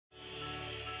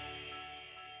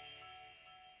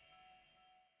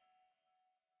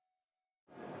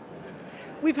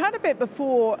We've heard a bit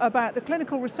before about the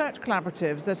clinical research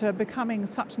collaboratives that are becoming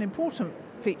such an important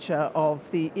feature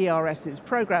of the ERS's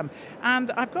program.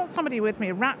 And I've got somebody with me,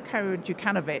 Ratko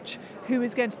Djukanovic, who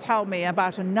is going to tell me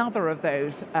about another of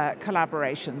those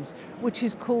collaborations, which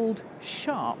is called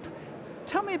SHARP.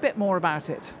 Tell me a bit more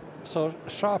about it. So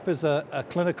SHARP is a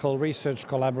clinical research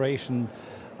collaboration.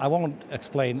 I won't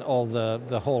explain all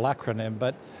the whole acronym,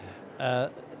 but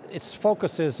its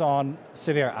focus is on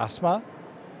severe asthma,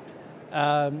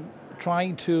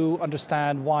 trying to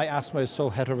understand why asthma is so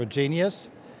heterogeneous.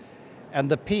 And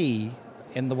the P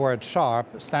in the word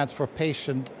SHARP stands for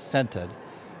patient-centered.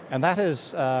 And that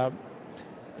is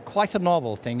quite a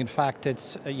novel thing. In fact,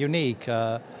 it's unique.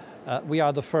 We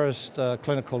are the first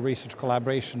clinical research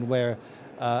collaboration where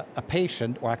a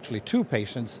patient, or actually two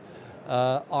patients,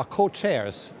 are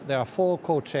co-chairs. There are 4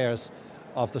 co-chairs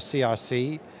of the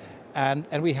CRC, and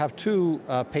we have 2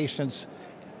 patients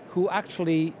who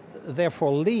actually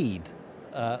therefore lead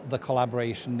the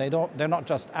collaboration. They're not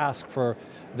just asked for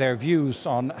their views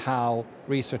on how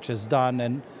research is done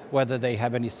and whether they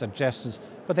have any suggestions,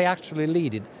 but they actually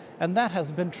lead it. And that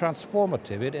has been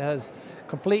transformative. It has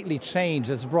completely changed.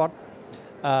 It's brought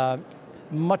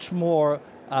much more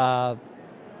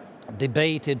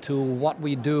debate into what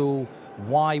we do,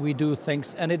 why we do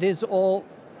things, and it is all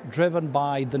driven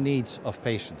by the needs of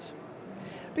patients.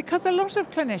 Because a lot of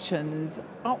clinicians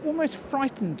are almost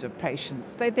frightened of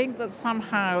patients. They think that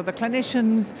somehow the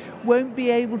clinicians won't be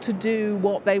able to do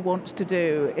what they want to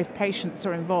do if patients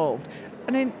are involved.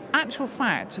 And in actual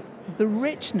fact, the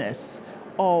richness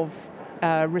of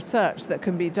research that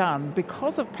can be done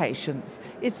because of patients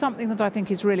is something that I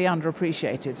think is really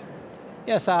underappreciated.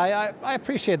 Yes, I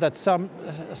appreciate that some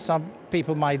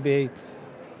people might be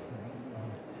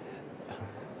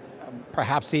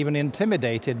perhaps even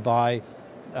intimidated by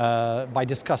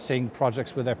discussing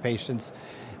projects with their patients.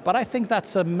 But I think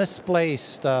that's a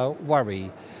misplaced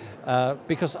worry,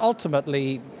 because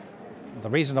ultimately the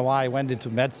reason why I went into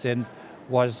medicine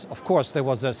was, of course, there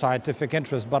was a scientific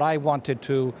interest, but I wanted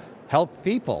to help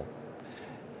people.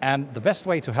 And the best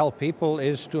way to help people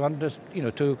is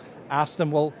to ask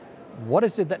them, well, what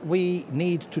is it that we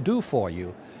need to do for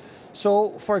you?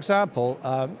 So, for example,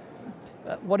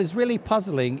 what is really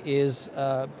puzzling is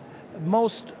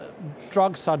most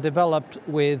drugs are developed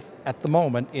at the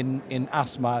moment in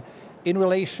asthma in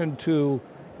relation to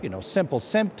simple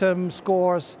symptom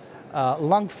scores,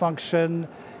 lung function,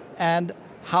 and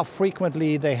how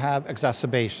frequently they have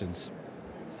exacerbations.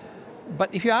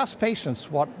 But if you ask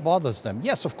patients what bothers them,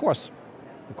 yes, of course,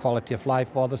 the quality of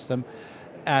life bothers them,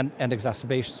 and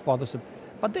exacerbations bothers them,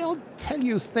 but they'll tell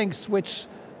you things which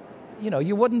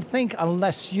you wouldn't think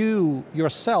unless you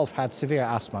yourself had severe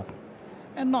asthma.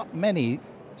 And not many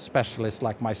specialists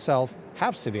like myself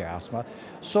have severe asthma.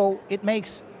 So it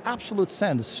makes absolute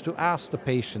sense to ask the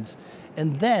patients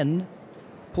and then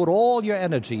put all your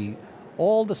energy,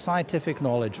 all the scientific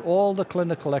knowledge, all the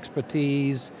clinical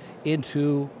expertise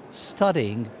into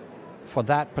studying for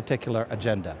that particular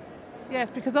agenda. Yes,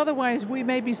 because otherwise we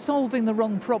may be solving the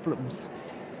wrong problems.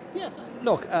 Yes,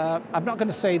 look, I'm not going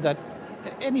to say that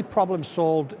any problem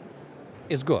solved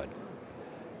is good,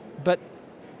 but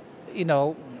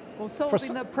or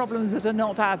solving the problems that are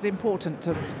not as important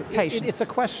to patients. It's a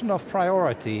question of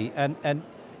priority, and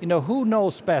who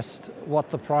knows best what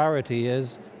the priority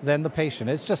is than the patient.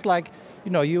 It's just like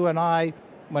you and I,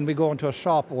 when we go into a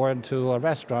shop or into a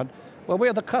restaurant, well,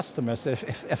 we're the customers.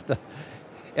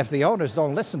 If the owners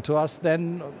don't listen to us,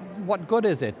 then what good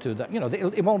is it to them?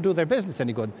 It won't do their business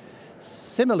any good.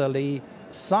 Similarly,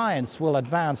 science will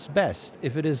advance best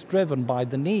if it is driven by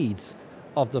the needs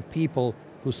of the people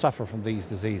who suffer from these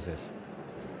diseases.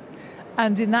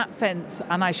 And in that sense,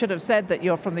 and I should have said that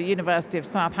you're from the University of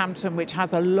Southampton, which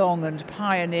has a long and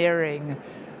pioneering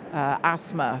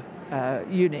asthma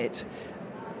unit,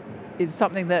 is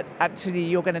something that actually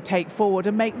you're going to take forward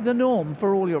and make the norm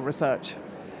for all your research.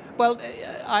 Well,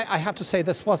 I have to say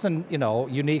this wasn't,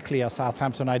 uniquely a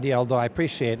Southampton idea, although I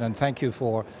appreciate and thank you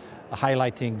for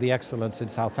highlighting the excellence in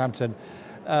Southampton.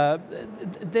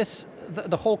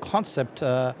 The whole concept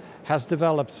has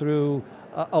developed through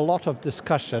a lot of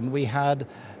discussion. We had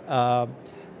a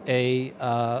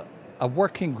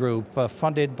working group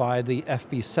funded by the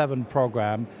FP7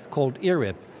 program called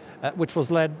ERS, which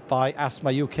was led by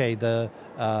Asthma UK, the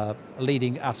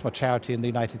leading asthma charity in the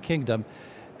United Kingdom.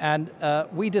 And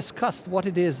we discussed what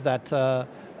it is that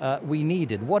we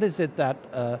needed. What is it that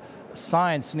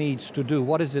science needs to do?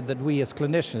 What is it that we as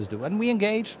clinicians do? And we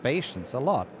engaged patients a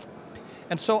lot.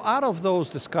 And so out of those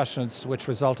discussions, which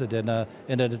resulted in an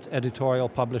editorial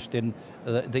published in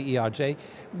the ERJ,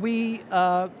 we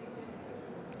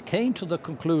came to the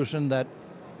conclusion that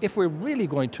if we're really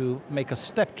going to make a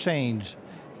step change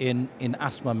in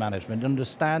asthma management,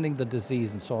 understanding the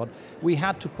disease and so on, we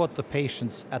had to put the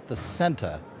patients at the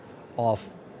center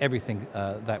of everything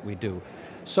that we do.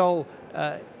 So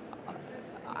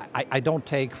I don't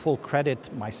take full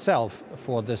credit myself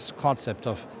for this concept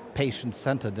of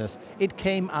patient-centeredness. It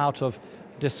came out of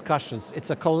discussions. It's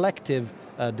a collective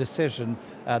decision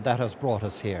that has brought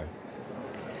us here.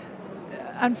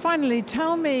 And finally,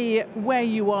 tell me where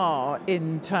you are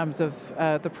in terms of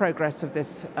the progress of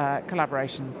this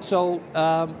collaboration. So,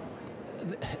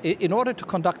 in order to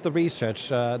conduct the research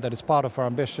that is part of our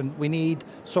ambition, we need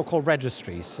so-called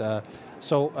registries.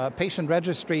 Patient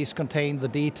registries contain the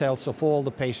details of all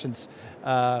the patients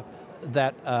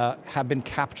that have been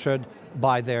captured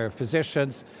by their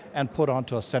physicians and put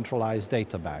onto a centralized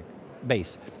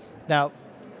database. Now,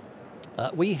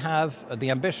 we have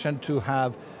the ambition to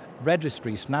have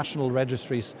registries, national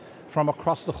registries, from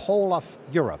across the whole of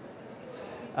Europe.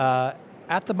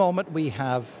 At the moment, we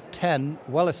have 10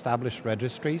 well-established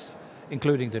registries,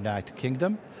 including the United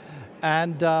Kingdom,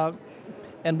 and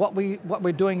what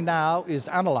we're doing now is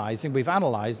analyzing. We've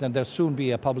analyzed, and there'll soon be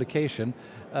a publication,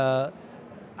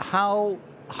 how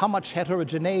much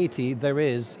heterogeneity there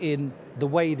is in the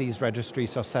way these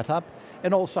registries are set up,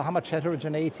 and also how much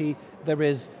heterogeneity there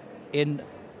is in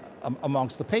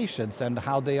amongst the patients and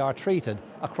how they are treated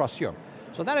across Europe.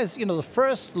 So that is, the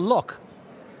first look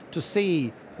to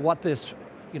see what this,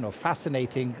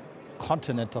 fascinating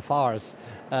continent of ours,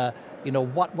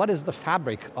 what is the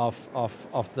fabric of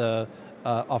the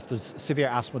severe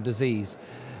asthma disease.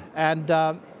 And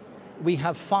we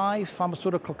have 5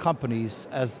 pharmaceutical companies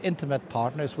as intimate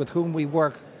partners with whom we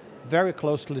work very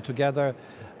closely together.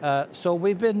 So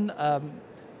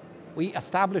we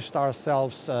established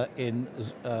ourselves in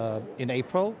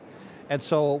April, and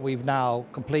so we've now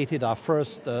completed our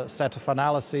first set of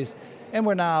analyses, and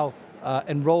we're now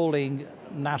enrolling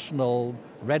national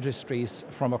registries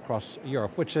from across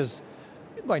Europe, which is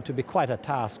going to be quite a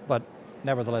task, but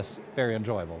nevertheless very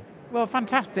enjoyable. Well,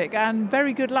 fantastic, and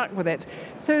very good luck with it.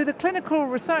 So the clinical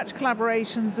research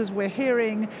collaborations, as we're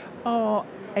hearing, are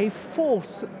a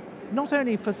force not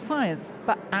only for science,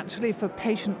 but actually for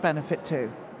patient benefit too.